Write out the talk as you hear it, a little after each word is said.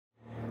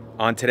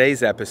On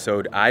today's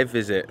episode, I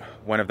visit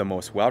one of the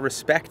most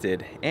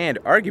well-respected and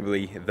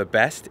arguably the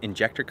best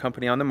injector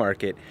company on the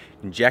market,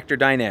 Injector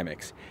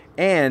Dynamics,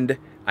 and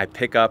I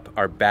pick up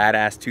our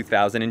badass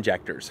 2000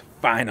 injectors.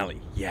 Finally,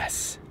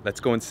 yes.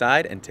 Let's go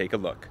inside and take a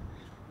look.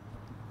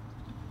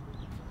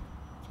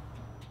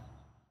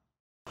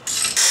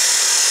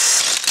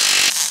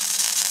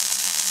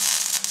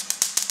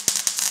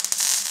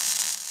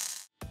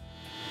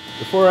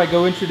 Before I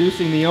go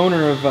introducing the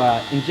owner of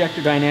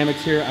Injector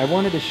Dynamics here, I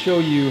wanted to show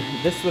you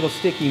this little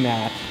sticky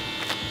mat.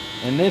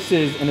 And this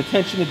is an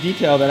attention to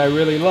detail that I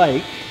really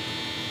like.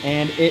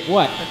 And it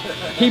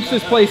keeps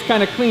this place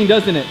kind of clean,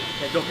 doesn't it?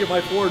 Hey, don't get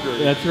my floor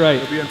dirty. That's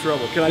right. You'll be in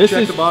trouble. Can I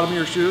check the bottom of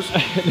your shoes?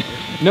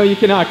 No, you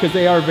cannot, because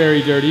they are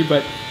very dirty.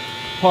 But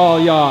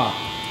Paul Yaw,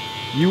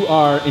 you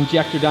are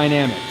Injector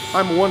Dynamics.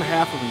 I'm one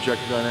half of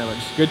Injector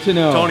Dynamics. Good to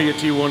know. Tony at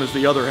T1 is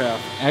the other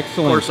half.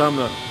 Excellent. Of course, I'm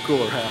the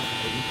cooler half.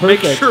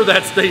 Perfect. Make sure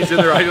that stays in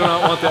there. I do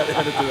not want that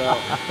edited out.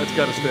 That's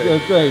got to stay.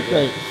 Great,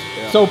 great.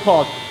 Yeah. So,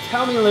 Paul,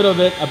 tell me a little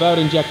bit about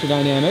Injector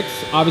Dynamics.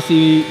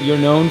 Obviously, you're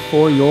known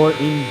for your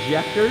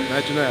injectors.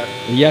 Imagine that.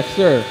 Yes,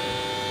 sir.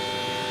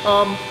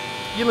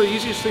 You know, the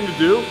easiest thing to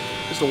do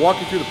is to walk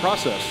you through the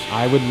process.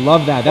 I would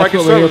love that. That's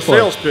what we're here for.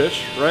 Sales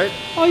pitch, right?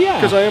 Oh, yeah.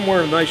 Because I am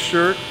wearing a nice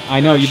shirt. I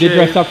know. You did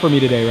dress up for me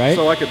today, right?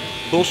 So I could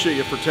bullshit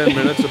you for 10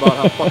 minutes about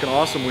how fucking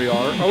awesome we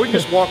are. Or we can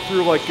just walk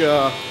through like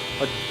a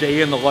day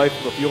in the life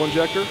of a fuel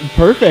injector.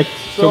 Perfect.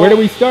 So where do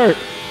we start?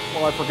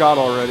 Well, I forgot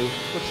already.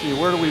 Let's see,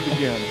 where do we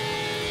begin?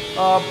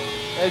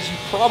 As you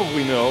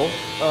probably know,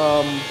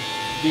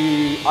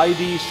 the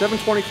ID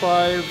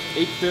 725,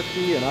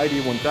 850, and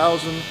ID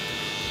 1000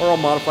 are all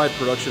modified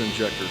production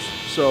injectors.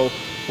 So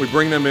we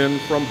bring them in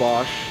from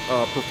Bosch,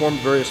 perform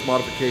various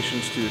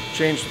modifications to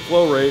change the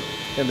flow rate,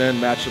 and then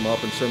match them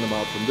up and send them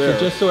out from there. So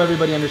just so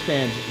everybody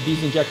understands,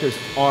 these injectors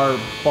are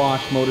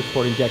Bosch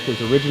Motorsport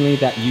injectors originally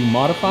that you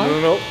modified?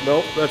 No,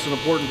 that's an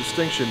important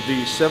distinction.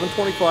 The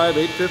 725,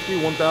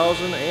 850,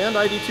 1000, and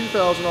ID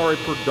 2000 are a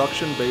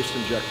production-based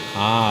injector.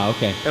 Ah,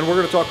 okay. And we're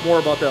going to talk more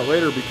about that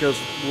later, because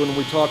when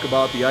we talk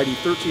about the ID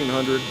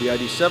 1300, the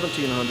ID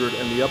 1700,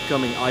 and the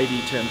upcoming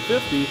ID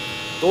 1050,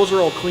 those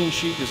are all clean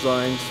sheet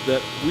designs that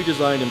we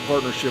designed in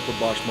partnership with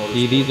Bosch Motorsport.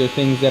 See, these are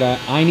things that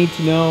I need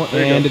to know,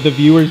 and the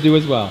viewers do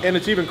as well. And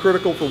it's even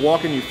critical for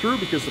walking you through,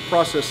 because the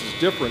process is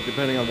different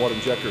depending on what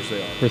injectors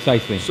they are.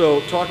 Precisely.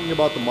 So talking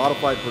about the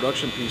modified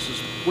production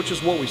pieces, which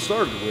is what we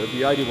started with,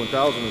 the ID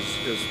 1000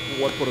 is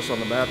what put us on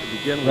the map to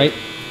begin with.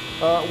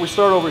 Right. We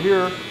start over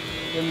here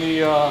in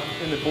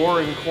the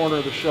boring corner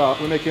of the shop.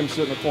 We make him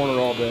sit in the corner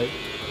all day.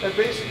 And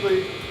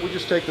basically, we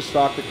just take the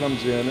stock that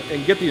comes in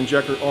and get the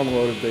injector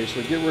unloaded,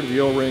 basically. Get rid of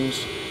the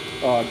O-rings,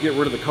 get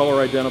rid of the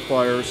color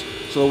identifiers,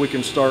 so that we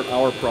can start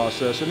our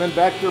process. And then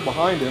back here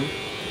behind him,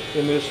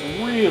 in this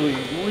really,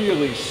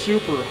 really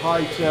super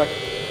high-tech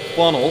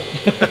funnel,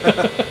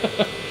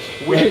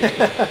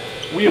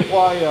 we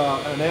apply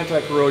an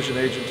anti-corrosion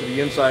agent to the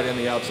inside and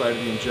the outside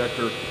of the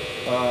injector.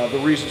 The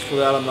reasons for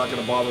that, I'm not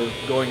going to bother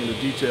going into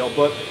detail,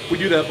 but we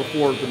do that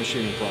before the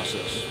machining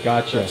process.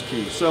 Gotcha. That's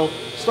key. So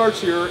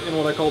starts here in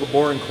what I call the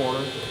boring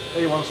corner.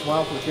 Hey, you want to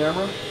smile for the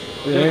camera?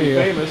 There you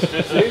go. Famous.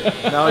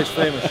 See? Now he's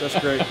famous. That's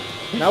great.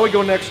 Now we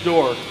go next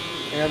door,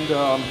 and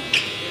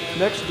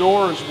next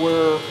door is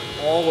where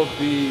all of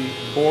the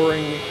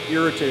boring,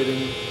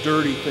 irritating,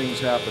 dirty things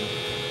happen.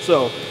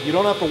 So you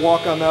don't have to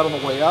walk on that on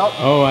the way out.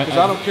 Oh, because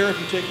I don't care if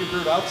you take your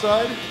dirt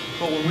outside,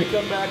 but when we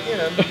come back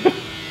in.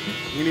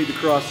 You need to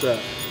cross that.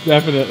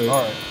 Definitely.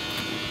 All right.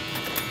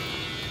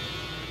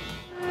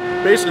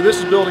 Basically, this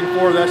is building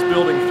 4, that's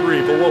building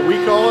 3, but what we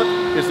call it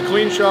is the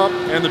clean shop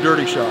and the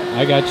dirty shop.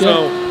 I got you.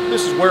 So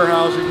this is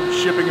warehousing,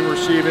 shipping and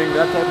receiving,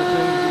 that type of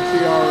thing. You can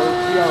see our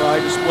CRI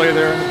display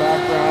there in the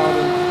background,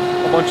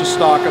 and a bunch of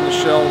stock on the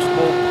shelves,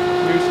 both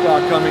new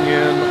stock coming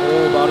in,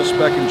 old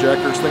out-of-spec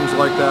injectors, things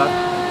like that.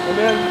 And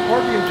then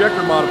part of the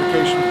injector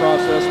modification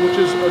process, which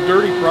is a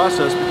dirty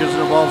process because it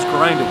involves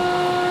grinding.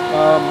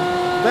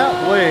 That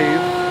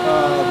lathe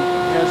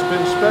has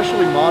been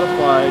specially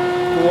modified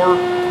for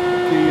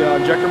the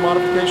injector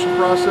modification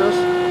process,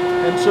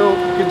 and so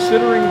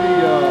considering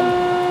the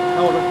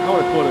how would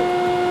I put it,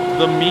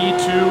 the Me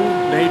Too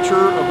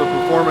nature of the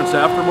performance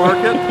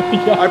aftermarket,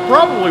 yeah. I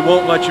probably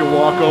won't let you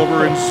walk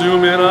over and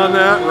zoom in on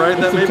that, right?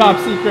 That may be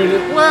top secret.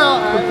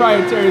 Well,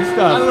 proprietary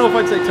stuff. I don't know if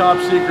I'd say top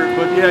secret,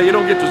 but yeah, you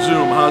don't get to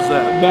zoom. How's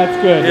that? That's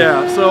good.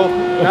 Yeah. So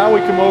now we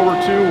come over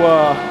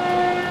to.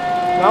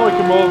 Now we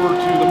come over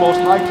to the most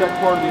high-tech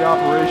part of the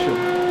operation,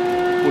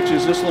 which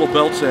is this little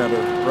belt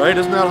sander, right?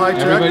 Isn't that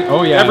high-tech?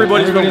 Oh yeah,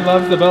 everybody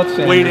loves the belt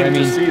sander. Waiting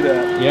to see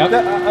that. Yep.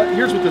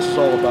 Here's what this is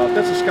all about.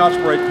 That's a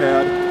Scotch-Brite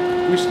pad.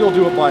 We still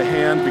do it by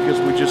hand because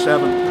we just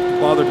haven't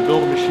bothered to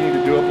build a machine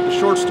to do it. But the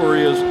short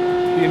story is,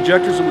 the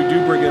injectors that we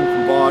do bring in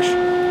from Bosch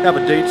have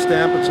a date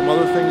stamp and some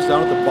other things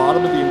down at the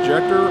bottom of the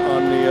injector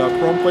on the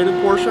chrome-plated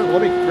portion.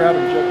 Let me grab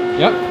an injector.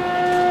 Yep.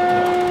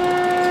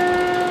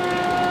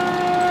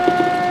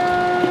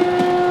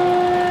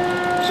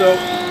 So,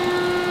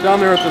 down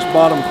there at this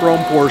bottom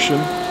chrome portion,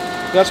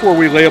 that's where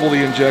we label the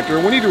injector.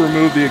 We need to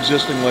remove the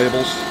existing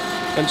labels.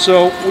 And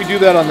so we do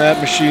that on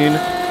that machine.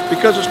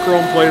 Because it's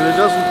chrome plated, it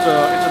doesn't,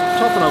 it's a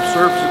tough enough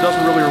surface, it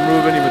doesn't really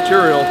remove any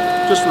material,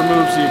 just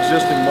removes the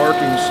existing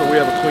markings so we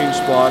have a clean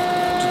spot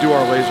to do our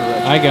laser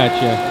etching. I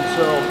gotcha. And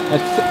so,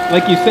 that's,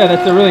 like you said,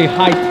 that's a really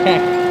high-tech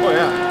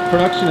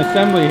production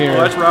assembly here.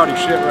 Oh, that's rowdy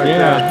shit right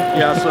there.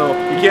 Yeah, so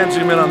you can't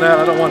zoom in on that.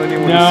 I don't want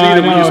anyone to see that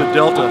we use a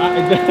Delta.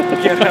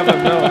 You can't have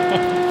them know.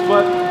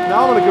 But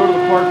now I'm going to go to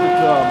the part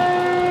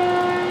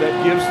that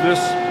gives this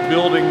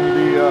building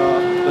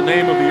the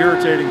name of the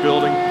irritating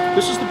building.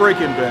 This is the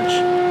break-in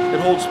bench. It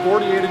holds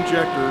 48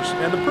 injectors,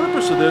 and the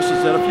purpose of this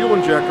is that a fuel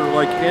injector,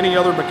 like any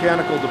other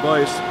mechanical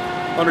device,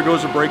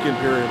 undergoes a break-in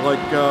period,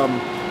 like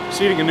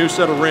seating a new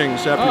set of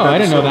rings after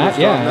I didn't know that.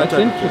 Yeah, that's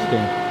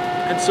interesting.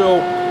 And so,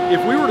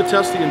 if we were to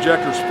test the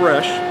injectors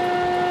fresh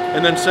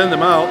and then send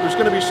them out, there's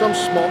going to be some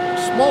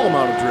small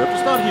amount of drift.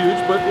 It's not huge,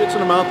 but it's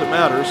an amount that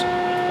matters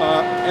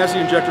as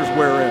the injectors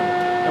wear in.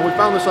 And we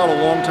found this out a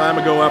long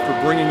time ago after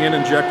bringing in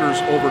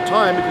injectors over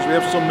time because we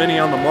have so many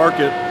on the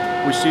market.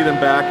 We see them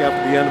back after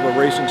the end of a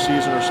racing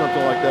season or something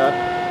like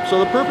that.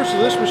 So the purpose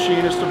of this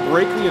machine is to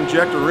break the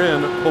injector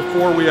in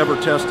before we ever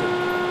test it.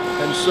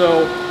 And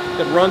so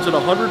it runs at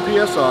 100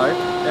 psi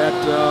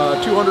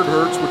at 200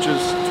 hertz, which is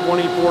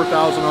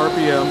 24,000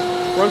 RPM,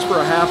 runs for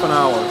a half an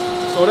hour.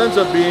 So it ends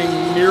up being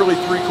nearly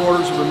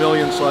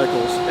 750,000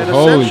 cycles. And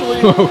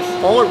essentially,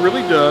 all it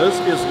really does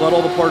is let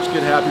all the parts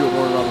get happy with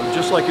one another,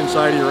 just like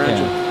inside of your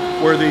engine.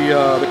 Where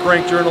the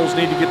crank journals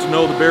need to get to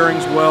know the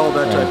bearings well,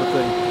 that type of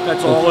thing.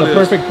 That's all it is.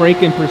 It's the perfect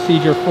break-in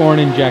procedure for an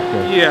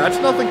injector. Yeah, it's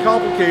nothing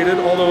complicated,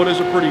 although it is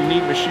a pretty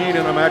neat machine,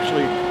 and I'm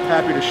actually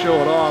happy to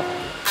show it off.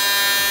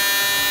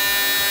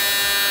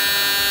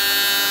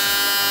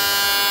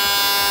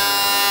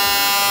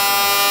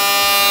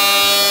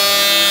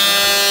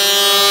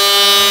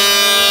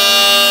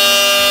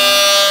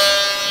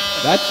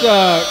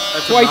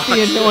 That's quite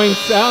the annoying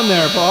sound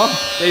there, Paul.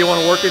 Hey, you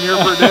want to work in here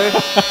for a day?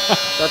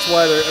 That's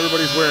why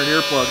everybody's wearing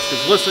earplugs,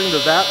 because listening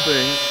to that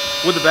thing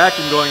with the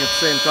vacuum going at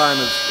the same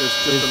time is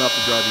just enough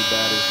to drive you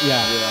batty.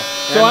 Yeah.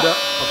 So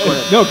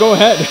no, go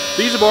ahead.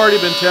 These have already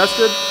been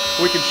tested.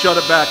 We can shut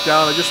it back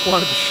down. I just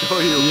wanted to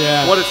show you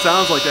what it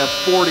sounds like to have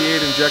 48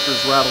 injectors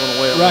rattling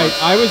away at once.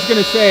 I was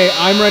going to say,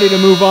 I'm ready to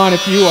move on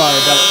if you are.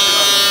 But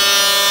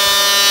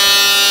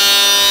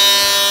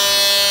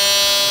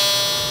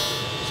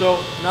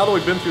so now that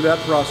we've been through that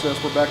process,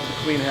 we're back to the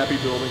clean,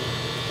 happy building.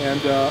 And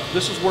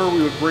this is where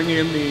we would bring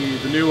in the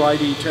new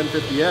ID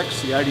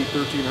 1050X, the ID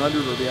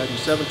 1300, or the ID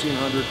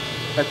 1700.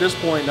 At this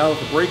point, now that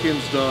the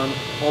break-in's done,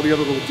 all the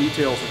other little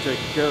details are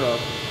taken care of.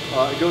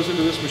 It goes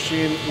into this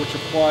machine, which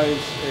applies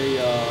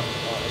a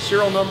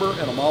serial number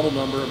and a model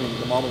number. I mean,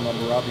 the model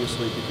number,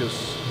 obviously,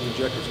 because the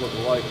injectors look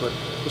alike, but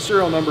the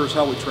serial number is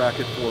how we track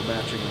it for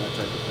matching and that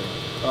type of thing.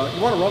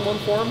 You want to run one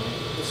for them?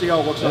 Let's see how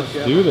it looks on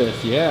camera. Let's do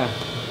this, yeah.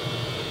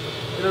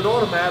 And it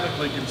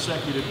automatically,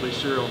 consecutively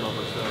serial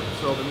numbers them.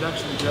 So the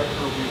next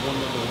injector will be one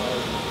number higher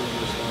than the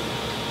previous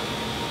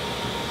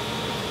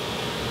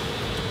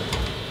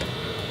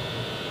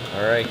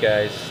one. All right,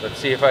 guys, let's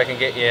see if I can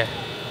get you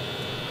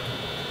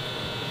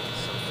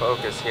some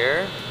focus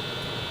here.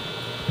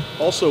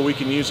 Also, we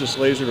can use this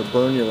laser to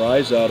burn your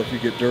eyes out if you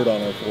get dirt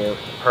on our floor.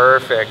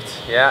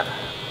 Perfect, yeah.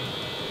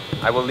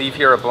 I will leave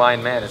here a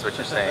blind man, is what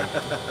you're saying.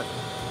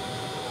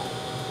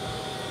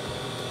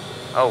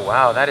 Oh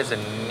wow, that is a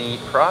neat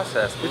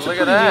process. It's Look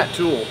a at that. neat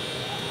tool.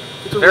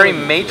 It's very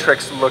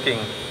Matrix looking.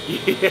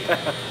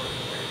 Yeah.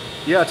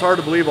 Yeah, it's hard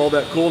to believe all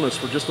that coolness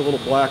for just a little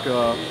black,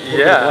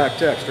 black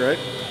text, right?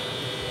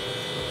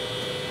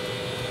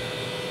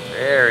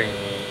 Very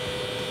neat.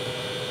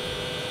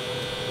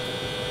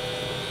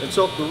 And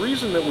so the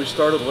reason that we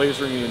started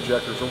lasering the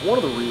injectors, or one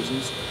of the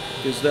reasons,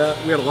 is that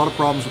we had a lot of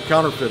problems with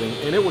counterfeiting,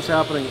 and it was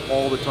happening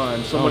all the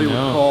time. Somebody would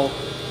call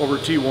over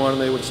T1 and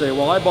they would say,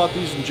 well, I bought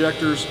these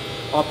injectors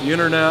off the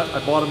internet, I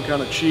bought them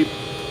kind of cheap,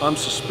 I'm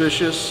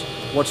suspicious,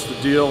 what's the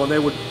deal? And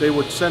they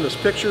would send us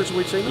pictures and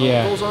we'd say,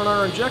 no, those aren't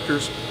our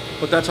injectors,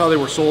 but that's how they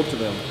were sold to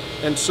them.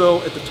 And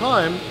so at the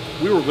time,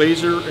 we were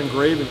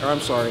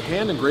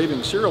hand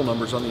engraving serial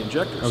numbers on the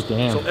injectors. Oh,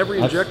 damn. So every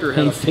injector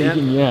had a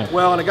hand.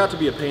 Well, and it got to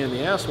be a pain in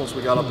the ass once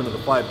we got up into the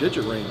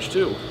 5-digit range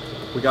too.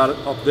 We got it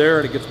up there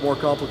and it gets more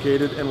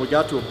complicated, and we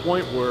got to a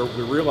point where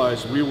we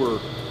realized we were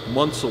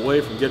months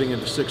away from getting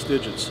into 6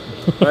 digits,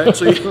 right?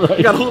 So you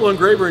got a little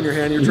engraver in your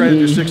hand, you're trying to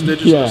do 6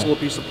 digits with this little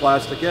piece of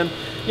plastic, and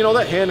you know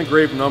that hand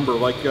engraved number,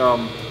 like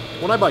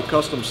when I buy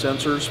custom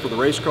sensors for the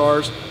race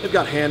cars, they've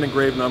got hand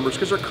engraved numbers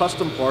because they're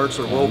custom parts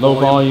or low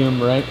volume,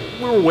 right?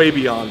 We were way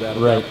beyond that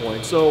at that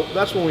point, so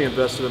that's when we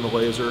invested in the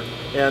laser,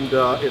 and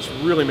it's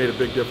really made a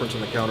big difference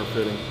in the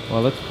counterfeiting.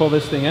 Well, let's pull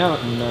this thing out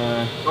and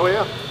oh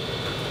yeah,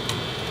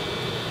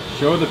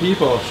 show the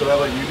people. Should I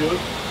let you do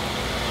it?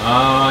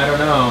 I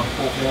don't know.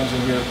 Both hands in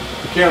here.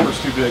 The camera's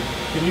too big.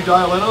 Can you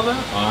dial in on that?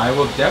 I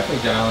will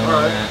definitely dial in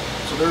on that.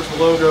 So there's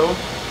the logo.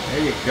 There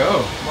you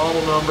go.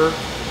 Model number.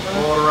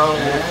 Roll it around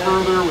a little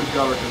further. We've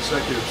got our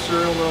consecutive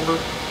serial number.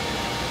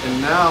 And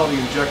now the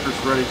injector's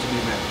ready to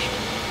be matched.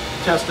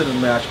 Tested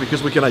and matched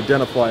because we can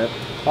identify it.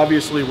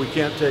 Obviously, we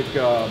can't take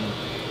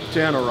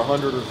 10 or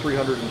 100 or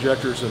 300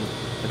 injectors and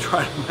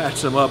try to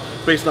match them up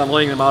based on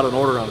laying them out in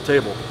order on a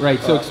table. Right,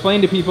 so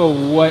explain to people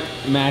what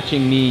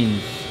matching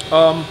means.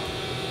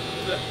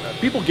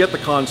 People get the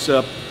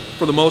concept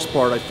for the most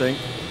part, I think.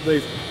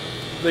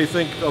 They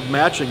think of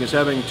matching as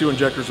having 2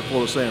 injectors that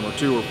flow the same, or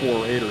 2 or 4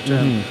 or 8 or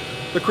 10.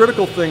 The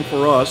critical thing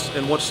for us,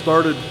 and what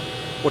started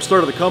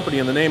the company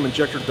and the name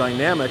Injector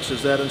Dynamics,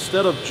 is that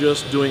instead of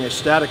just doing a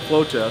static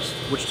flow test,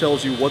 which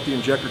tells you what the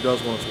injector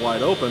does when it's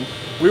wide open,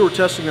 we were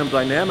testing them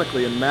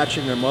dynamically and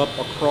matching them up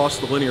across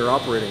the linear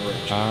operating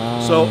range.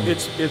 So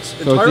it's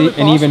entirely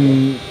possible. An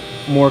even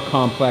more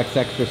complex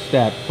extra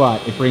step,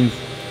 but it brings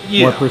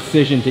more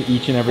precision to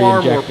each and every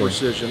injector. Far more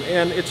precision,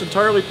 and it's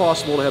entirely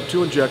possible to have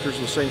 2 injectors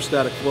with the same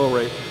static flow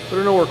rate that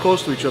are nowhere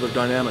close to each other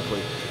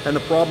dynamically. And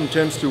the problem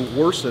tends to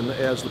worsen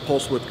as the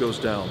pulse width goes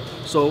down.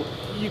 So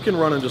you can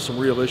run into some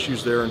real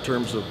issues there in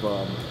terms of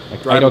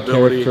like idle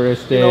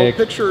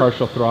characteristics,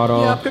 partial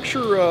throttle. Yeah, picture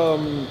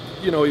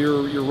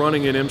you're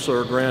running in IMSA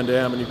or Grand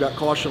Am, and you've got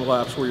caution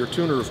laps where your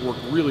tuners work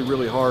really,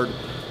 really hard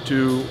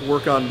to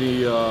work on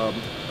the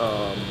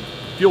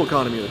fuel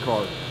economy of the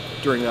car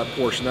during that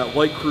portion. That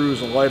light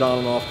cruise and light on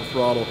and off the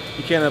throttle.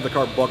 You can't have the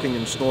car bucking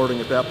and snorting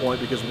at that point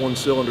because one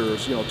cylinder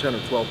is 10 or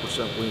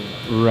 12%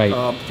 lean.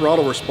 Right.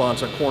 Throttle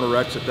response on corner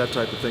exit, that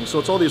type of thing. So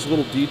it's all these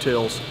little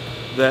details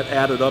that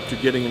added up to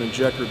getting an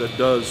injector that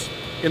does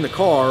in the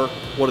car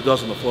what it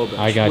does in the flow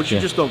bench, which you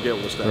just don't get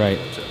with a static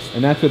flow test.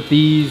 And that's what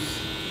these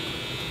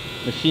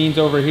machines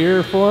over here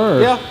are for?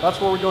 Or? Yeah, that's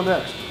where we go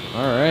next.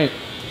 All right.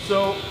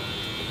 So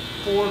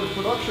for the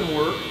production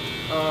work,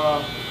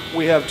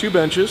 we have 2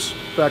 benches.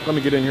 In fact, let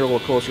me get in here a little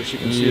closer so you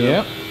can see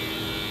them.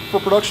 For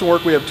production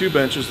work, we have 2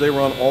 benches. They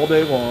run all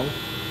day long.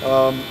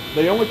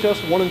 They only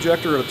test 1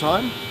 injector at a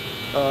time,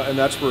 and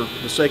that's for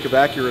the sake of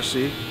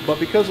accuracy. But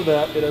because of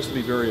that, it has to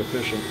be very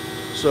efficient.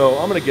 So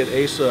I'm going to get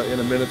Asa in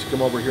a minute to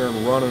come over here and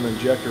run an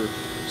injector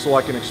so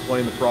I can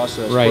explain the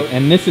process. Right,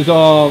 and this is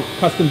all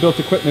custom-built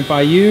equipment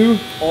by you?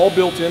 All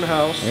built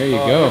in-house. There you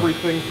go.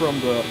 Everything from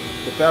the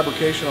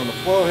fabrication on the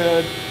flow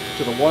head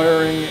to the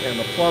wiring and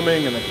the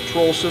plumbing and the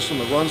control system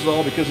that runs it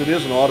all, because it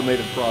is an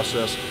automated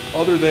process.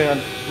 Other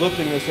than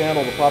lifting this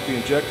handle to pop the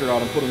injector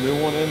out and put a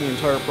new one in, the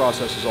entire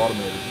process is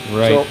automated.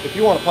 Right. So if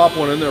you want to pop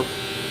one in there,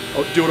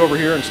 do it over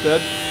here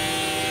instead.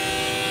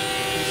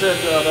 He said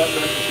that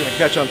bench was going to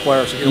catch on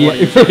fire, so you don't want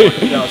to use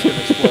it. Now it's going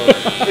to explode.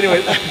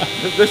 Anyway,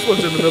 this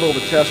one's in the middle of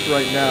a test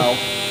right now,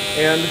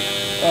 and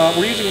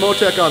we're using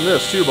Motec on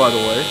this too, by the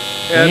way.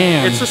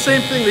 And it's the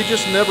same thing, they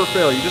just never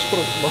fail. You just put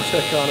a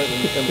Motec on it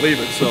and leave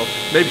it. So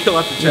maybe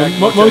you'll have to tag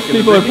Motec. Most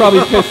people are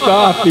probably pissed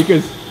off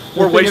because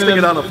we're wasting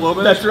it on a flow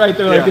bench. That's right,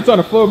 they're like, it's on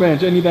a flow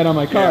bench, I need that on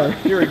my car.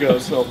 Yeah, here he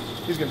goes, so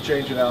he's going to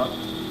change it out.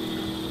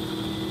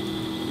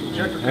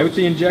 Out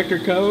the injector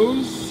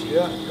goes.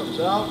 Yeah, it comes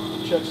out,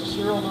 checks the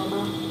serial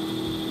number,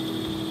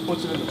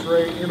 puts it in the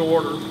tray in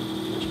order,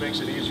 which makes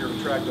it easier to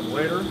track them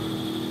later.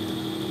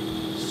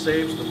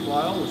 Saves the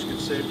file, which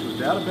gets saved to a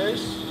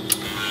database.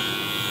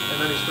 And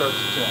then he starts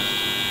the test.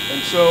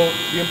 And so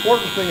the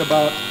important thing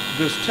about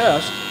this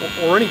test,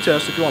 or any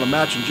test if you want to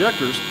match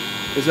injectors,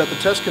 is that the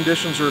test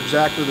conditions are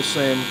exactly the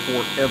same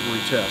for every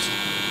test.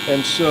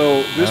 And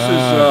so this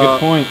good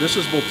point. This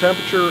is both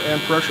temperature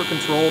and pressure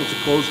controlled. It's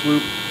a closed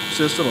loop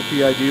system, a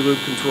PID loop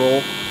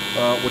control,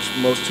 which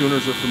most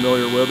tuners are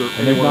familiar with. Or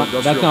and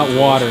that's not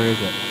water,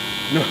 is it?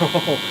 No,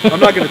 I'm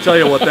not going to tell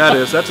you what that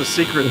is. That's a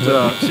secret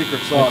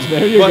secret sauce.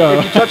 There you go.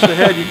 If you touch the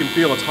head, you can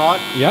feel it's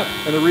hot. Yep.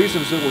 And the reason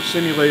is that we're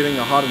simulating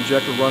a hot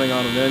injector running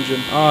on an engine.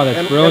 Oh,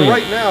 that's brilliant. And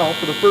right now,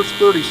 for the first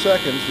 30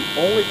 seconds,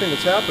 the only thing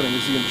that's happening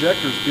is the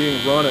injector's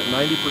being run at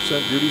 90%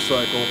 duty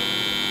cycle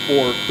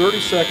for 30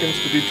 seconds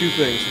to do 2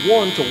 things.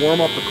 One, to warm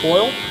up the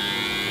coil,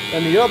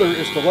 and the other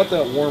is to let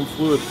that warm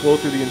fluid flow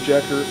through the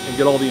injector and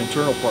get all the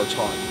internal parts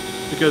hot.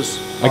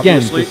 Because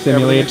obviously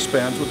everything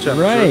expands with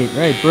temperature.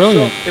 Right,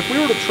 brilliant. So if we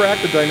were to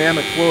track the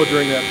dynamic flow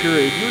during that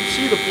period, you would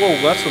see the flow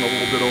lessen a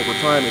little bit over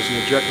time as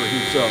the injector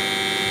heats up.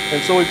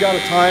 And so we've got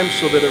a time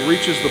so that it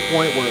reaches the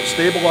point where it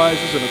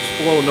stabilizes and its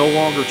flow no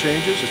longer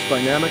changes, it's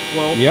dynamic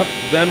flow. Yep.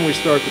 Then we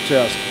start the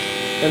test.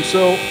 And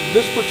so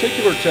this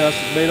particular test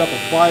is made up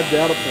of 5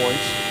 data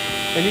points,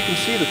 and you can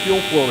see the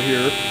fuel flow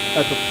here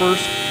at the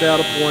first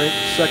data point,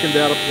 second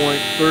data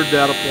point, third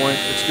data point.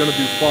 It's going to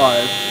do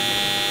 5.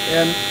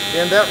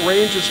 And that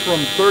ranges from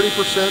 30%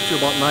 to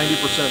about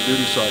 90%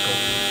 duty cycle.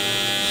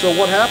 So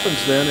what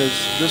happens then is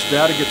this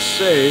data gets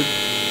saved,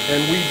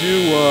 and we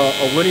do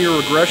a linear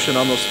regression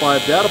on those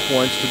 5 data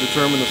points to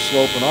determine the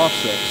slope and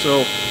offset.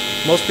 So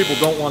most people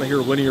don't want to hear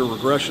linear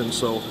regression,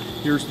 so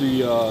here's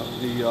the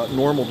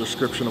normal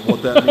description of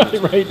what that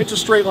means. Right. It's a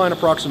straight line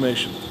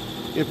approximation.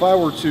 If I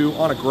were to,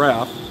 on a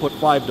graph, put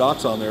 5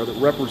 dots on there that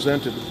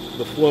represented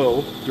the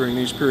flow during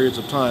these periods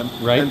of time,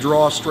 and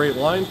draw a straight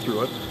line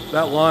through it,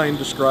 that line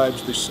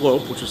describes the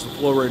slope, which is the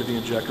flow rate of the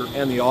injector,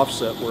 and the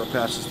offset where it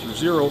passes through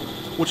 0,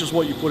 which is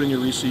what you put in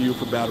your ECU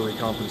for battery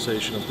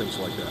compensation and things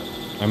like that.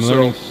 I'm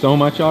learning so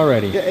much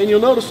already. Yeah, and you'll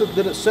notice that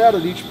it sat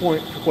at each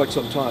point for quite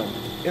some time.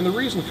 And the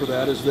reason for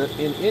that is that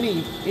in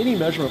any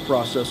measurement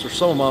process, there's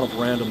some amount of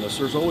randomness.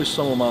 There's always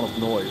some amount of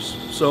noise.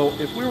 So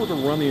if we were to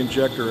run the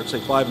injector at, say,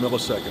 5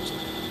 milliseconds,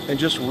 and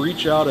just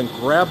reach out and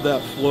grab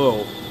that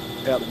flow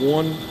at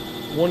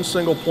one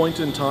single point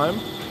in time,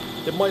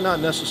 it might not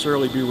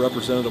necessarily be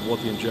representative of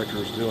what the injector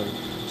is doing.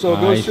 So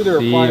it goes through there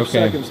at 5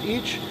 seconds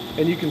each,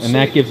 and you can see. And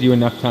that gives you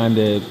enough time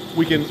to.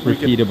 We can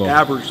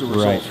average the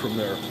results from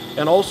there.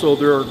 And also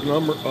there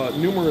are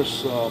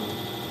numerous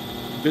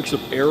bits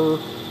of error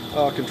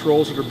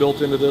controls that are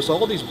built into this.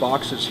 All of these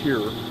boxes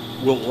here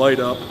will light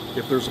up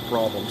if there's a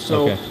problem.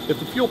 So if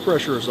the fuel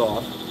pressure is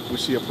off, we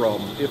see a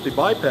problem. If the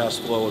bypass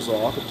flow is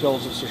off, it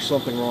tells us there's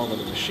something wrong with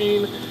the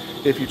machine.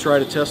 If you try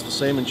to test the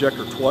same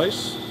injector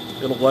twice,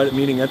 it'll light up,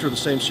 meaning enter the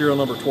same serial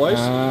number twice.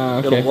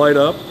 It'll light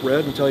up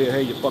red and tell you,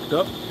 hey, you fucked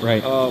up.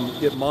 Right.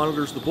 It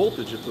monitors the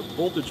voltage. If the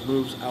voltage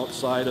moves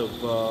outside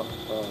of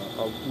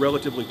a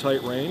relatively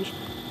tight range,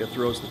 it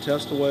throws the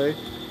test away.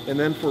 And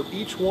then for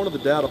each one of the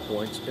data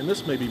points, and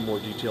this may be more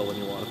detail than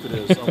you want, if it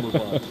is, I'll move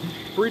on.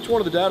 For each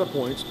one of the data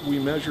points, we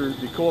measure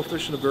the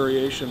coefficient of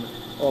variation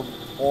of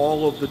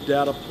all of the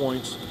data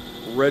points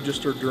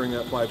registered during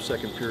that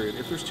 5-second period.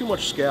 If there's too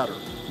much scatter,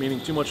 meaning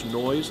too much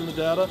noise in the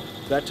data,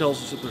 that tells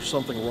us that there's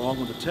something wrong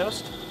with the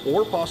test,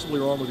 or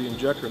possibly wrong with the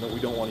injector, and that we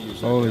don't want to use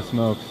that. Holy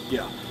smokes.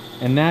 Yeah.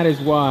 And that is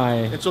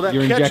why your catches,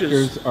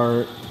 injectors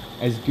are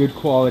as good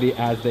quality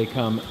as they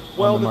come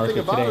on the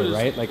market today,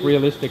 right? Like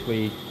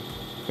realistically,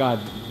 God,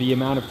 the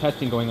amount of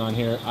testing going on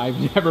here, I've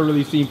never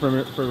really seen for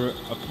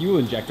a fuel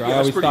injector. I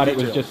always thought it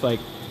was just like,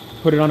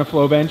 put it on a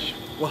flow bench,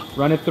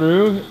 run it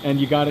through,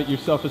 and you got it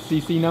yourself a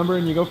CC number,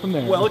 and you go from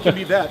there. Well, it can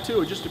be that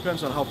too. It just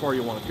depends on how far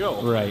you want to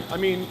go. Right. I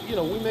mean, you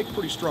know, we make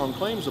pretty strong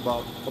claims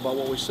about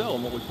what we sell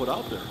and what we put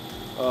out there.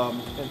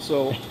 And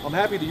so I'm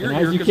happy that you're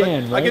here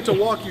because I get to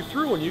walk you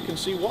through, and you can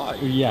see why.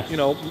 Yes. You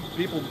know,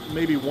 people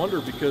maybe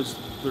wonder because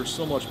there's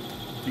so much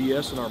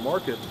BS in our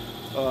market.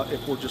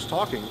 If we're just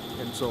talking,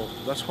 and so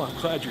that's why I'm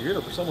glad you're here,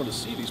 for someone to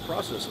see these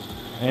processes.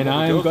 And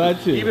I'm glad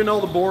too. Even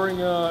all the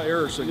boring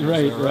error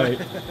signals. Right.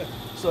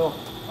 So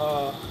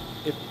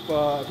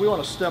if we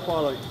want to step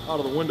out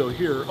of the window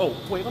here, oh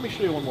wait, let me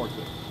show you one more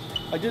thing.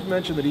 I did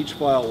mention that each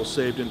file was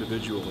saved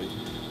individually.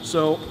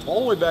 So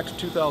all the way back to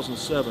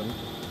 2007,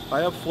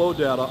 I have flow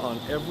data on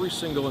every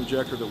single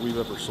injector that we've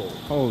ever sold.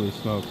 Holy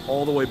smokes.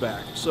 All the way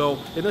back. So,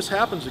 and this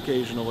happens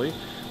occasionally.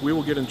 We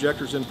will get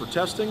injectors in for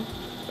testing.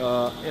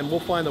 And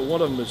we'll find that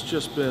one of them has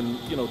just been,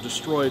 you know,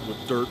 destroyed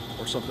with dirt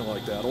or something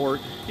like that, or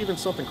even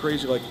something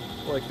crazy like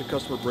the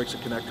customer breaks a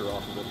connector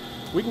off of it.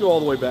 We can go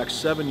all the way back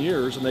 7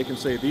 years, and they can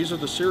say these are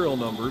the serial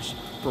numbers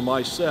for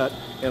my set,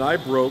 and I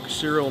broke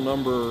serial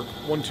number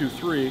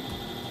 123,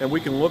 and we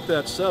can look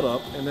that set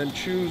up and then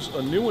choose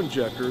a new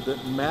injector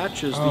that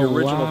matches the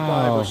original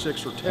 5 or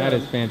 6 or 10. That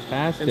is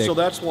fantastic. And so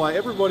that's why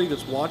everybody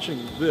that's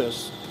watching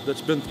this,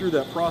 that's been through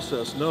that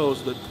process,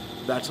 knows that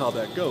that's how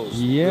that goes.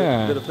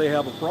 Yeah. That if they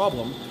have a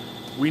problem,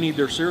 we need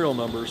their serial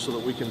numbers so that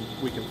we can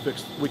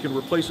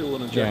replace it with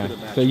an injector that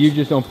matches. So you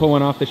just don't pull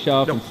one off the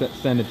shelf and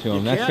send it to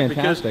them. That's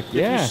fantastic. If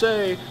you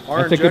say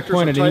our that's a good injectors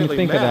point. are I didn't even tightly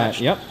think of that.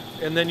 matched, Yep.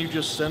 and then you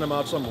just send them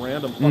out some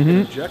random fucking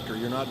injector,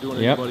 you're not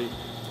doing anybody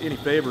any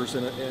favors,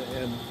 and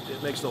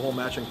it makes the whole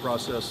matching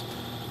process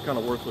kind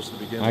of worthless to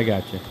begin with. I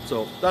got you.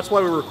 So that's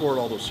why we record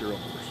all those serial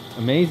numbers.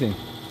 Amazing.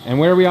 And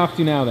where are we off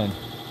to now then?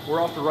 We're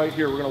off to right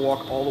here. We're going to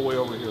walk all the way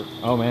over here.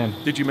 Oh, man.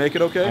 Did you make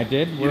it okay? I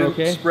did. You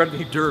didn't spread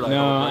any dirt,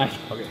 I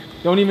hope. Okay.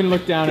 Don't even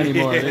look down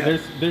anymore.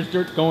 There's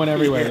dirt going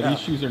everywhere. These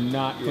shoes are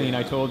not clean,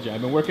 I told you.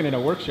 I've been working in a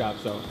workshop,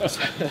 so.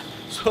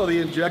 So the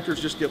injectors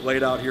just get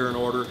laid out here in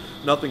order.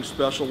 Nothing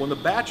special. When the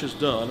batch is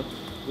done,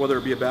 whether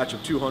it be a batch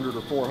of 200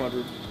 or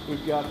 400,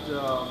 we've got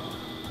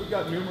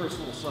numerous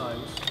little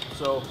signs.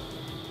 So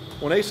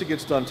when Asa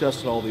gets done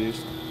testing all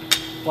these,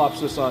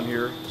 plops this on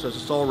here, says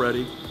it's all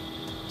ready,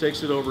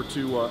 takes it over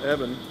to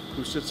Evan,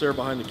 who sits there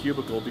behind the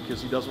cubicle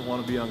because he doesn't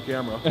want to be on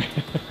camera.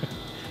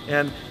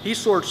 And he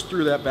sorts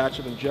through that batch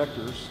of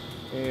injectors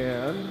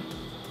and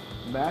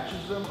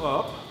matches them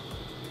up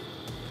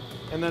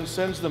and then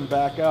sends them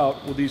back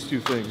out with these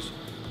two things.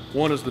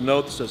 One is the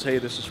note that says, hey,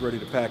 this is ready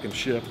to pack and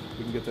ship.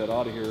 We can get that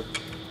out of here.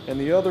 And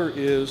the other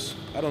is,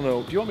 I don't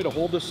know, do you want me to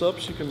hold this up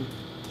so you can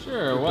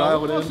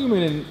dial it in? I'll zoom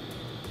in.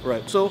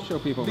 Right, so show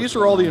people these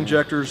are all the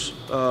injectors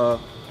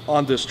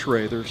on this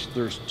tray.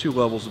 There's 2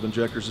 levels of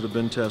injectors that have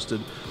been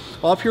tested.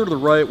 Off here to the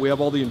right, we have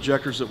all the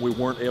injectors that we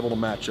weren't able to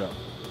match up.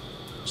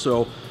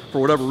 So for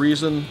whatever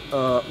reason,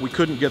 we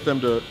couldn't get them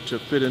to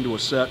fit into a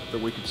set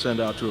that we could send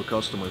out to a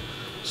customer.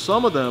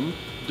 Some of them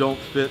don't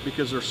fit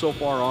because they're so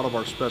far out of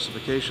our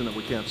specification that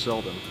we can't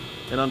sell them.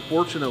 And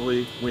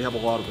unfortunately, we have a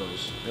lot of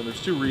those. And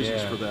there's 2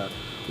 reasons for that.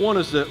 One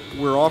is that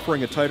we're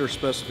offering a tighter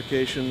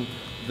specification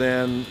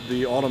than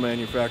the auto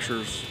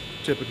manufacturers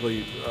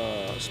typically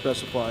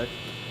specify.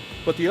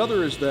 But the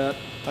other is that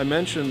I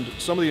mentioned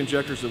some of the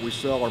injectors that we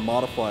sell are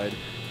modified,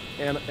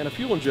 and a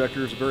fuel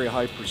injector is a very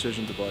high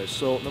precision device.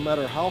 So no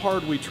matter how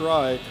hard we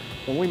try,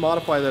 when we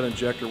modify that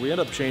injector, we end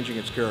up changing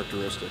its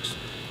characteristics.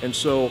 And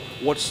so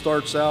what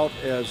starts out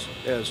as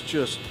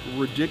just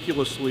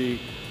ridiculously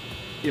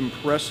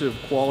impressive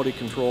quality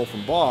control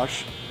from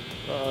Bosch,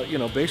 you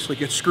know, basically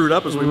gets screwed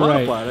up as we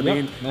modify it. I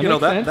mean, you know,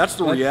 that's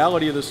the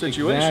reality of the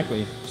situation.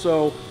 Exactly.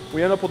 So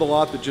we end up with a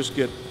lot that just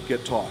get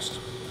tossed.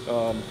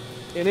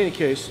 In any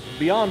case,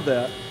 beyond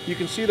that, you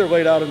can see they're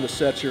laid out in the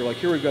sets here. Like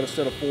here we've got a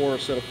set of 4, a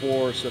set of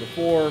 4, a set of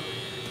 4.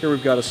 Here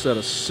we've got a set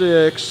of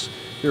 6.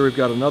 Here we've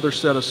got another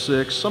set of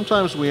 6.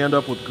 Sometimes we end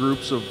up with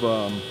groups of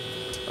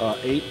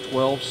 8,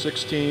 12,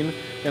 16.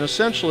 And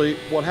essentially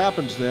what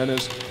happens then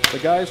is the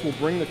guys will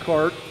bring the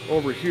cart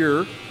over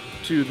here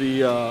to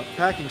the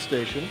packing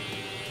station,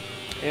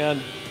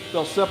 and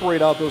they'll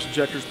separate out those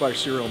injectors by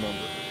serial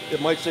number. It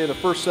might say the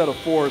first set of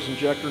 4 is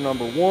injector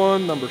number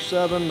 1, number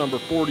 7, number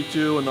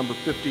 42, and number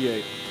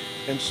 58.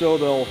 And so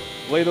they'll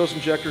lay those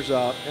injectors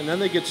out, and then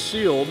they get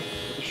sealed.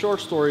 The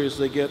short story is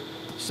they get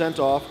sent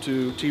off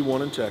to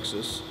T1 in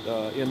Texas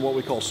in what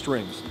we call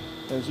strings.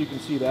 And as you can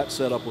see, that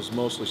setup was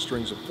mostly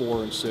strings of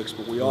 4 and 6,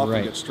 but we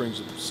often get strings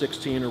of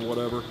 16 or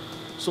whatever.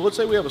 So let's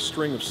say we have a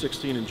string of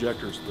 16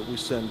 injectors that we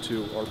send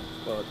to our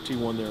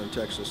T1 there in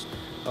Texas.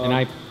 And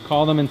I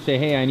call them and say,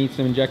 hey, I need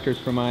some injectors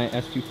for my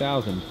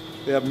S2000.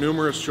 They have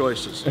numerous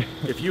choices.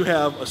 If you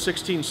have a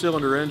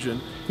 16-cylinder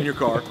engine in your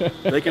car,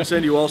 they can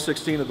send you all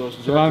 16 of those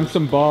injectors. So I'm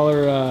some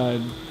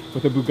baller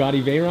with a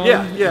Bugatti Veyron?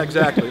 Yeah,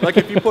 exactly. Like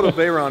if you put a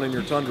Veyron in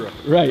your Tundra,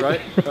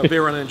 right? A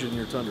Veyron engine in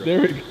your Tundra.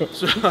 There we go.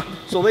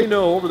 So they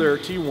know over there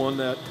at T1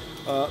 that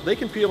they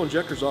can peel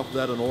injectors off of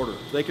that in order.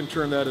 They can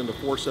turn that into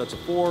 4 sets of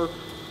 4,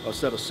 a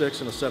set of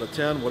 6, and a set of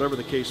 10, whatever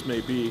the case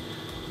may be.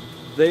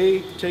 They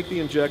take the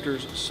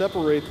injectors,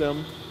 separate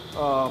them,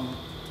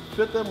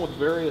 fit them with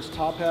various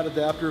top hat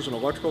adapters and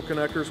electrical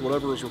connectors,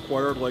 whatever is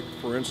required, like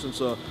for instance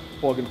a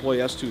plug-and-play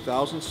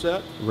S2000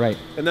 set. Right.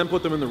 And then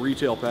put them in the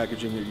retail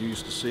packaging that you're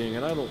used to seeing.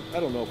 And I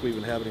don't know if we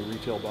even have any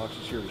retail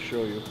boxes here to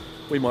show you.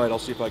 We might. I'll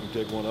see if I can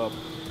dig one up.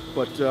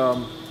 But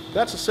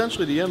that's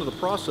essentially the end of the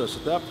process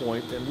at that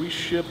point, and we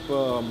ship.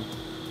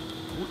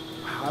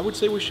 I would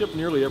say we ship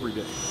nearly every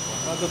day.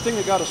 The thing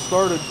that got us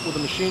started with the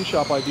machine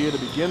shop idea to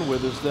begin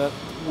with is that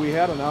we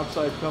had an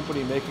outside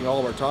company making all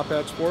of our top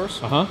hats for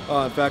us.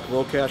 In fact,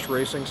 Low Cash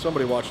Racing,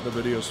 somebody watching the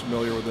video is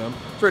familiar with them.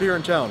 It's right here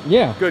in town.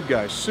 Yeah. Good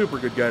guy, super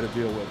good guy to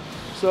deal with.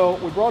 So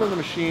we brought in the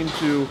machine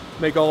to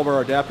make all of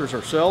our adapters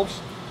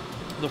ourselves.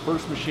 The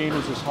first machine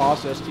was this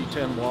Haas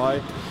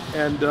ST10Y,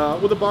 and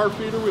with a bar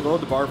feeder, we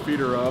load the bar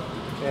feeder up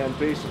and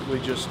basically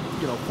just,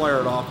 you know, fire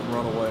it off and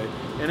run away.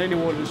 And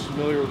anyone who's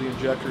familiar with the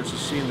injectors has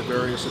seen the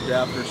various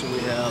adapters that we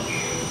have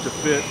to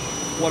fit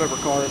whatever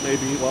car it may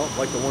be, well,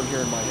 like the one here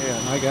in my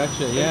hand. I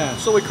gotcha, yeah.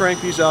 So we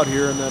crank these out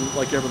here and then,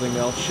 like everything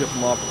else, ship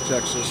them off to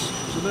Texas.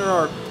 So there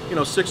are, you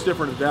know, 6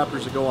 different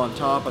adapters that go on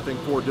top, I think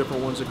 4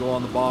 different ones that go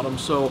on the bottom.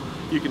 So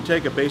you can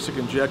take a basic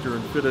injector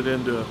and fit it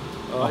into,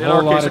 in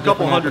our case, a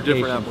couple hundred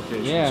different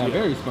applications. Yeah,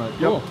 very smart,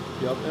 cool.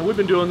 Yep, and we've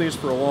been doing these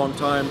for a long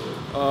time.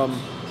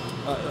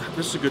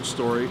 This is a good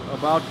story.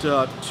 About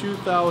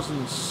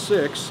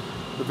 2006,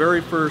 the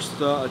very first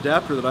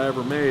adapter that I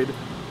ever made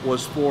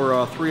was for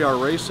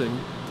 3R Racing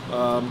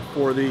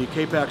for the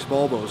K-Pax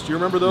Volvos. Do you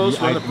remember those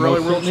from the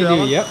Pirelli World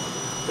Challenge? Yep.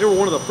 They were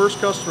one of the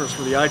first customers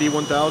for the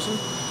ID1000.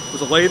 It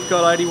was a lathe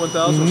cut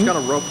ID1000. It was kind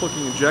of rough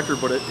looking injector,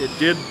 but it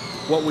did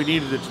what we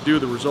needed it to do.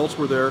 The results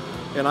were there.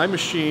 And I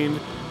machined,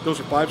 those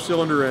are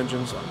 5-cylinder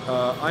engines.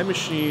 I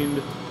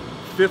machined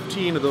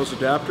 15 of those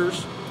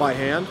adapters by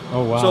hand.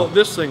 Oh, wow. So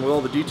this thing with all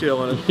the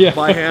detail in it,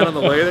 by hand on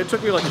the lathe, it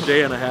took me like a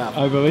day and a half.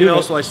 I believe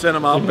it. So I sent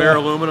them out bare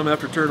aluminum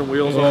after turning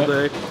wheels all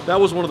day. That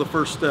was one of the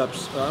first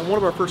steps. One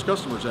of our first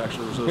customers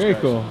actually was those guys.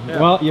 Very cool. Yeah.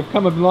 Well, you've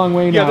come a long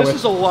way now. Yeah, this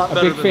is a lot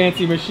better than a big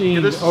fancy machine.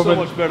 Yeah, this is so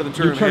much better than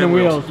turning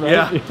wheels,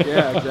 right?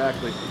 Yeah,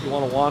 exactly. If you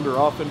want to wander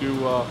off into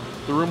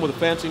the room with a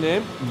fancy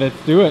name, let's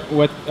do it.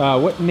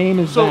 What name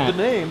is that? So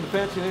the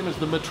fancy name is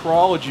the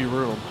metrology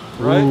room,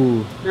 right?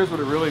 Ooh. Here's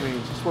what it really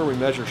means. It's where we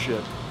measure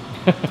shit.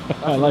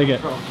 I like it.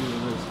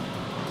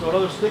 So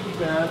another sticky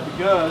pad,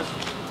 because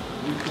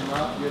you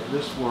cannot get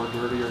this floor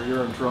dirty or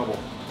you're in trouble.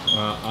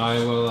 I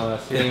will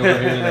stay over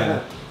here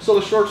then. So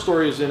the short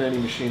story is, in any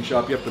machine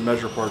shop, you have to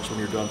measure parts when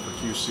you're done for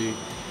QC.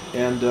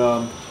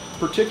 And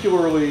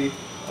particularly,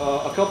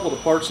 a couple of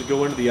the parts that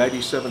go into the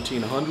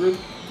ID1700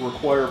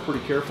 require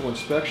pretty careful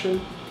inspection.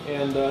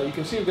 And you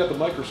can see we've got the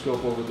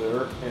microscope over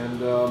there.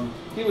 And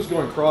he was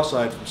going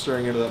cross-eyed from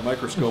staring into that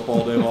microscope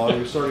all day long.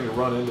 He was starting to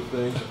run into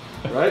things,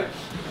 right?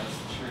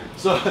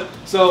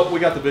 So we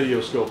got the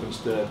video scope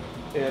instead.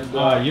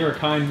 And you're a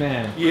kind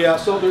man. Yeah,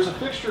 so there's a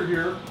fixture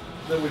here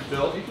that we've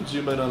built. You can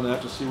zoom in on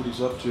that to see what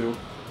he's up to.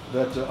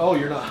 That oh,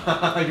 you're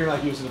not you're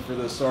not using it for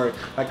this. Sorry,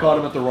 I caught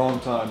him at the wrong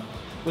time.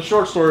 The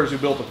short story is we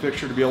built a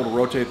fixture to be able to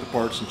rotate the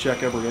parts and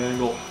check every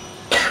angle.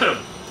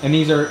 And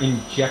these are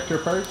injector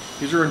parts?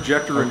 These are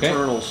injector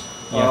internals.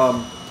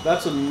 Yes.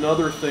 That's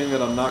another thing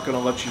that I'm not going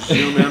to let you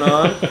zoom in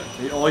on.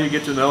 All you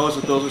get to know is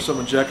that those are some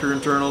injector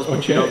internals,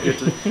 but you don't get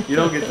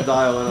to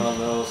dial in on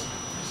those.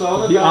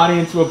 So the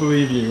audience will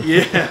believe you.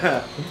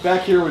 Yeah.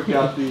 Back here we've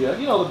got the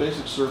the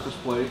basic surface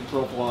plate,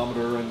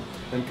 profilometer,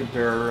 and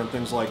comparator and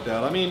things like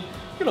that. I mean,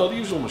 the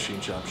usual machine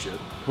shop shit.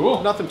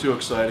 Cool. Nothing too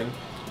exciting.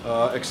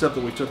 except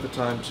that we took the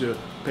time to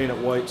paint it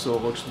white so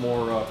it looks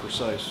more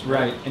precise.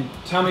 Right. And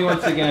tell me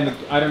once again,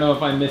 I don't know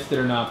if I missed it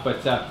or not,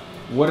 but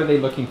what are they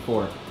looking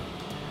for?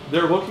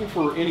 They're looking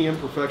for any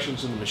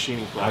imperfections in the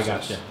machining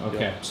process. I gotcha. Okay.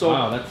 Yeah. So,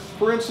 wow, that's...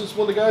 for instance,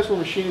 when the guys were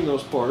machining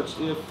those parts,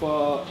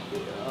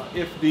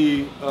 if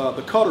the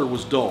cutter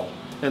was dull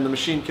and the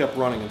machine kept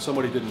running and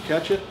somebody didn't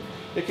catch it,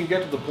 it can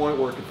get to the point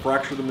where it can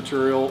fracture the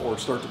material or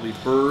start to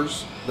leave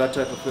burrs, that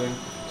type of thing.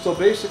 So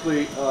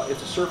basically,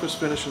 it's a surface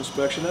finish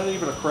inspection, not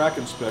even a crack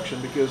inspection,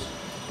 because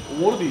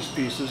one of these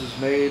pieces is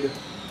made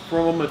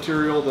from a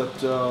material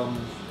that,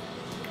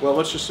 well,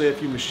 let's just say if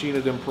you machine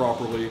it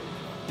improperly,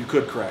 you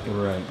could crack it.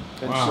 Right.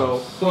 And wow, so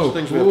those are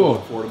things we have to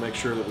look for to make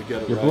sure that we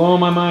get it You're right. blowing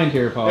my mind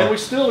here, Paul. And we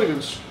still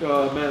even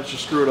managed to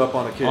screw it up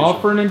on occasion. All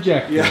for an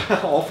injector.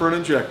 Yeah, all for an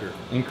injector.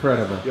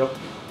 Incredible. Yep.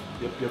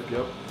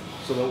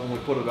 So that when we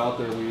put it out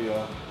there,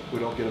 we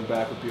don't get them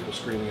back with people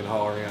screaming and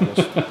hollering at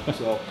us.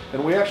 So,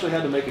 and we actually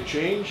had to make a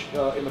change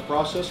in the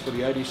process for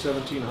the ID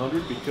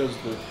 1700 because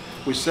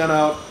we sent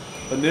out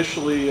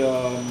initially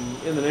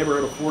in the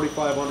neighborhood of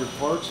 4,500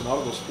 parts, and out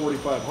of those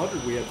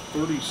 4,500, we had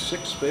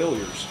 36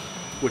 failures,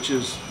 which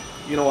is,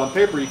 you know, on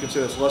paper you can say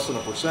that's less than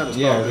 1%. It's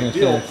not a big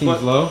deal, that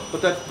seems low.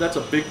 But that's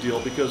a big deal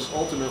because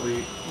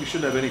ultimately you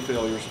shouldn't have any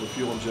failures with a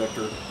fuel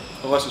injector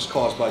unless it's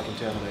caused by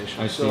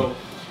contamination. I see. So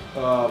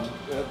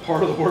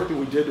part of the work that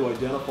we did to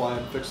identify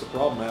and fix the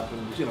problem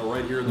happened, you know,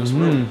 right here in this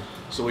room,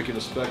 so we can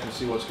inspect and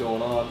see what's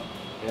going on.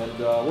 And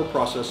we're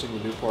processing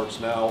the new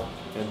parts now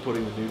and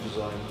putting the new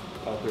design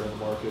out there in the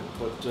market.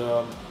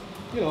 But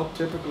you know,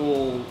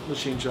 typical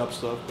machine shop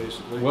stuff,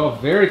 basically. Well,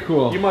 very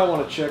cool. You might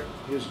want to check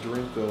his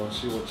drink though and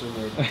see what's in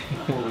there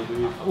before we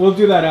leave. We'll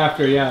do that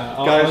after, yeah.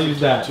 I'll use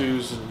that.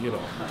 Tattoos and you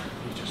know,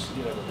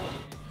 you never know.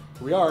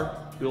 We are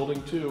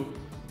building 2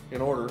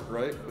 in order,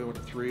 right? We went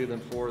to 3, then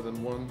 4,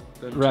 then 1,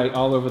 then 2. Right,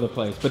 all over the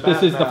place. But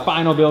this is the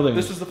final building.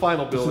 This is the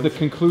final building. This is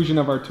the conclusion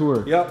of our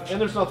tour. Yep, and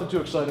there's nothing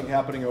too exciting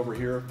happening over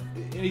here.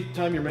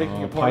 Anytime you're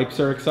making a part... Pipes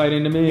are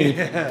exciting to me.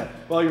 Yeah.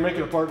 Well, you're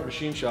making a part in a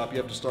machine shop, you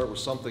have to start with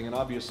something, and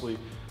obviously,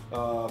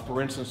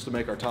 for instance, to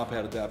make our top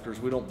hat adapters,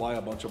 we don't buy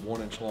a bunch of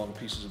 1-inch long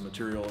pieces of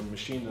material and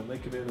machine them. They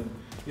come in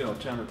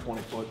 10 or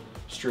 20 foot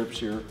strips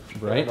here,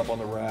 right up on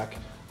the rack.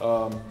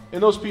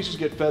 And those pieces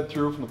get fed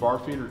through from the bar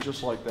feeder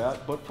just like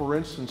that. But for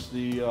instance,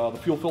 the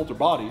fuel filter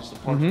bodies, the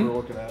parts we're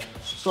looking at,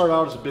 start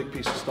out as a big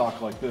piece of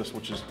stock like this,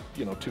 which is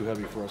too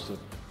heavy for us to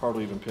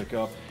hardly even pick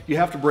up. You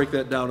have to break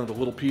that down into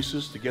little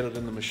pieces to get it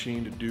in the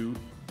machine to do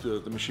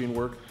the machine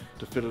work,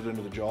 to fit it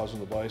into the jaws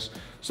and the vise.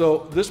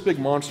 So this big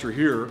monster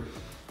here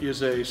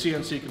is a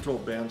CNC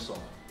controlled bandsaw.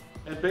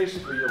 And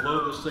basically you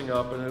load this thing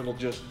up and it'll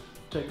just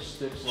take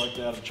sticks like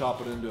that and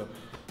chop it into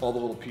all the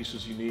little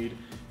pieces you need.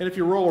 And if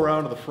you roll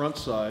around to the front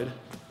side,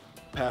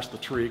 past the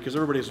tree, because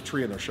everybody has a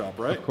tree in their shop,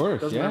 right? Of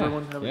course, Doesn't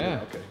everyone have a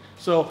tree? Okay.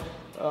 So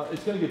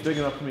it's going to get big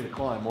enough for me to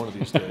climb one of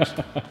these days.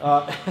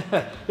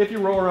 If you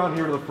roll around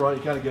here to the front,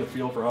 you kind of get a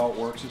feel for how it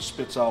works. It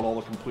spits out all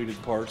the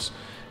completed parts,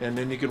 and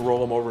then you can roll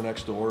them over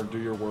next door and do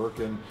your work.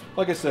 And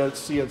like I said,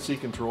 it's CNC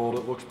controlled.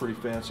 It looks pretty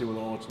fancy with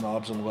all its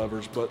knobs and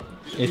levers, but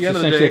at the end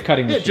of the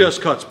day, it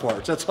just cuts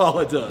parts. That's all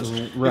it does.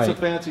 Right. It's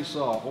a fancy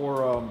saw,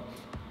 or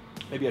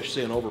maybe I should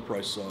say an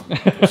overpriced saw.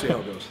 We'll see how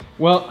it goes.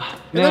 Well,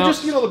 and then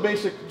just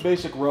the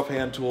basic rough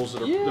hand tools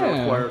that are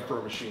required for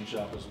a machine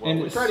shop as well.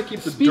 And we try to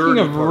keep the speaking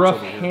dirty of parts rough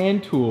over here.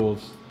 hand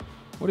tools,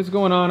 what is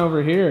going on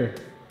over here?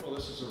 Well,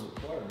 this is a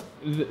requirement.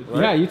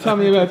 Right? Yeah, you tell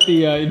me about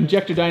the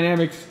Injector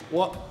Dynamics.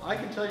 Well, I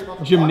can tell you about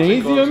the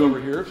gymnasium boxing gloves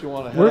over here if you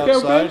want to head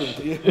workout outside.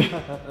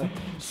 bench?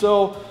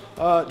 So,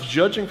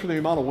 judging from the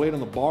amount of weight on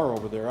the bar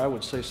over there, I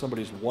would say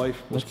somebody's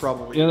wife was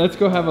probably. Yeah, let's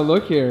go have a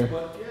look here.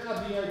 But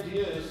yeah, the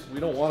idea is we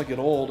don't want to get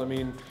old. I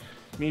mean,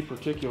 me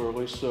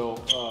particularly,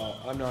 so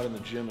I'm not in the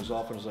gym as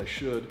often as I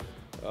should.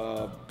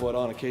 But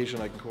on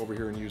occasion I can go over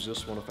here and use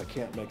this one if I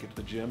can't make it to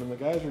the gym. And the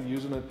guys are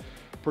using it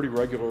pretty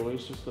regularly.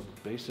 It's just the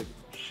basic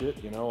shit,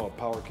 a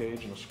power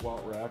cage and a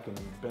squat rack and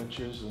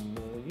benches and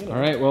All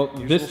right, well,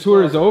 this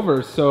tour is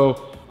over,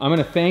 so I'm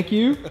going to thank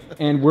you,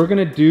 and we're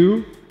going to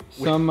do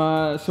some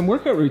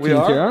workout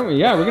routines here, aren't we?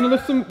 Yeah, we're gonna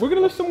lift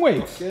some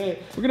weights. Okay.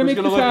 We're gonna make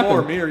this happen.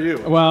 More, me or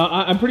you? Well,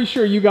 I'm pretty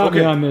sure you got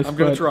me on this. I'm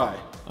gonna try.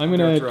 I'm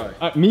gonna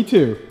try. Me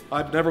too.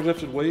 I've never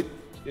lifted weight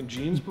in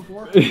jeans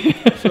before,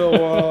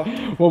 so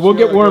well, we'll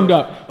get warmed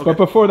up. Okay. But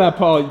before that,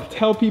 Paul,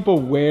 tell people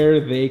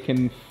where they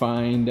can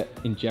find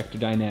Injector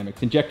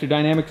Dynamics.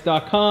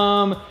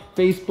 Injectordynamics.com,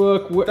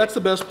 Facebook. That's the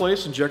best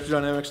place,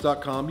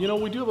 injectordynamics.com.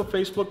 We do have a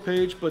Facebook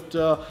page, but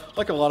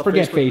like a lot of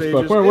Forget Facebook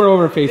Facebook. pages, We're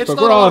over Facebook.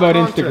 We're all about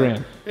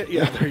Instagram.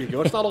 Yeah, there you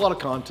go. It's not a lot of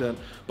content,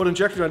 but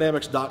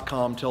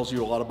injectordynamics.com tells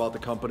you a lot about the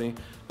company.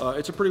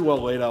 It's a pretty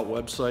well laid out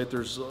website.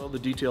 There's the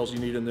details you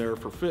need in there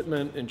for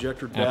fitment,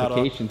 injector data.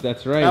 Applications,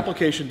 that's right.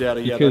 Application data,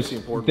 yeah, that's the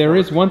important There part.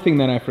 is one thing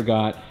that I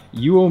forgot.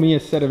 you owe me a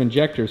set of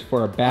injectors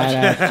for a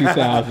badass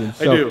 2000.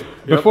 So I do. Yep.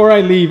 Before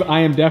I leave,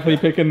 I am definitely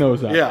picking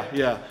those up.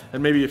 Yeah,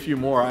 and maybe a few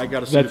more. I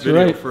got to see That's the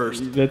video right.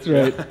 first. That's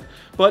right.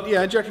 But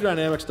yeah,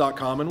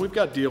 injectordynamics.com, and we've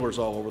got dealers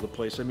all over the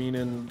place. I mean,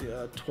 in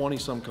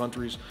 20-some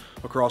countries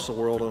across the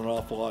world, and an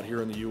awful lot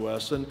here in the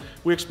U.S. And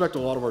we expect a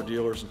lot of our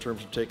dealers in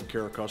terms of taking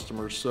care of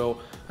customers. So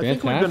I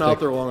think we've been out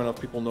there long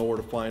enough. People know where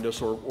to find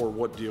us, or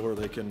what dealer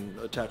they can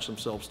attach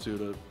themselves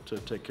to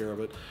take care of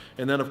it.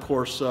 And then, of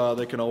course,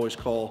 they can always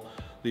call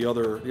the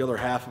other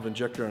half of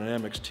Injector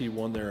Dynamics,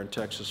 T1 there in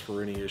Texas,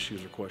 for any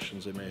issues or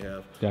questions they may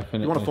have.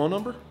 Definitely. You want a phone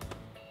number?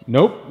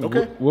 Nope.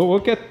 Okay. We'll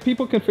get,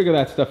 people can figure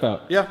that stuff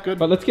out. Yeah, good.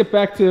 But let's get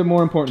back to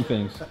more important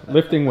things.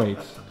 Lifting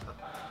weights.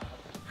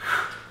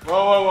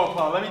 Whoa,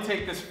 Paul. Let me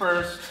take this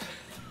first.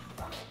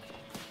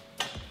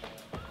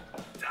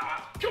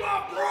 Come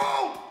on,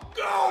 bro!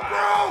 Go,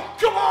 bro!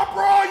 Come on,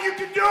 bro! You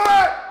can do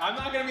it! I'm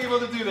not going to be able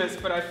to do this,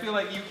 but I feel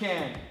like you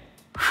can.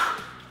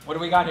 What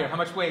do we got here? How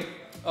much weight?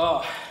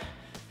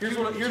 Here's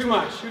what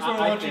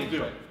I want you to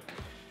do.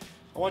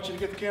 I want you to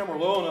get the camera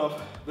low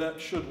enough that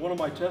should one of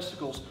my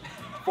testicles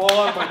fall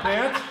out of my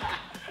pants,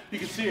 you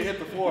can see it hit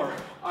the floor.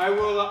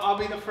 I'll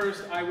be the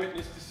first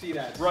eyewitness to see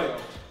that. Right.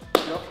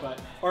 So. Yep.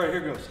 But, all right, here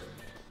goes.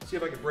 See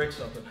if I can break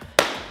something.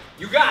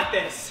 You got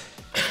this.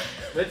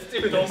 Let's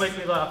do this. Don't make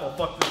me laugh. I'll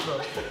fuck this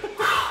up.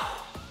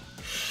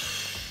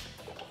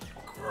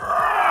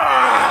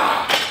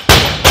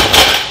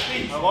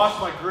 I lost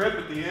my grip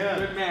at the end.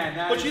 Good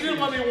man. But you didn't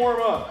let me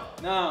warm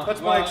up. No. That's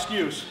my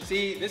excuse.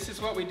 See, this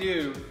is what we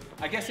do.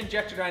 I guess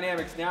Injector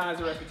Dynamics now has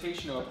a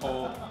reputation to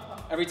uphold.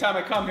 Every time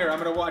I come here, I'm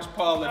going to watch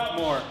Paul lift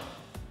more.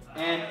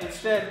 And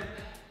instead,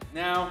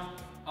 now,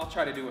 I'll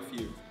try to do a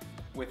few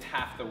with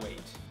half the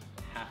weight.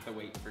 Half the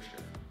weight for sure.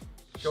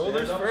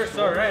 Shoulders first,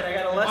 all right, I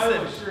got a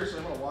lesson. Seriously,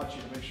 I'm going to watch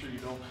you to make sure you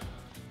don't,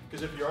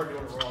 because if you are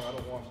doing it wrong, I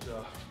don't want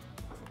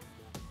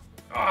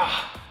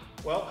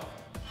well,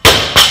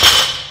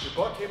 your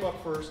butt came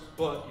up first,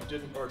 but you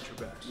didn't arch your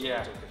back. So yeah.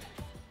 That's okay.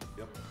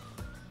 Yep.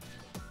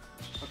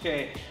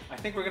 Okay, I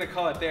think we're going to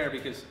call it there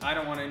because I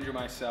don't want to injure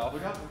myself. We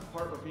got the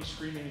part of me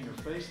screaming in your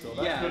face, though.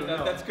 That's yeah, good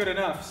enough. That's good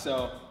enough,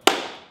 so.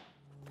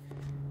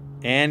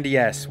 And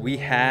yes, we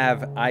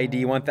have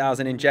ID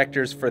 1000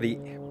 injectors for the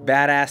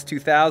Badass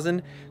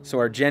 2000, so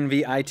our Gen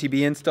V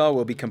ITB install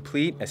will be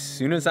complete as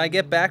soon as I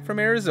get back from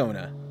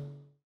Arizona.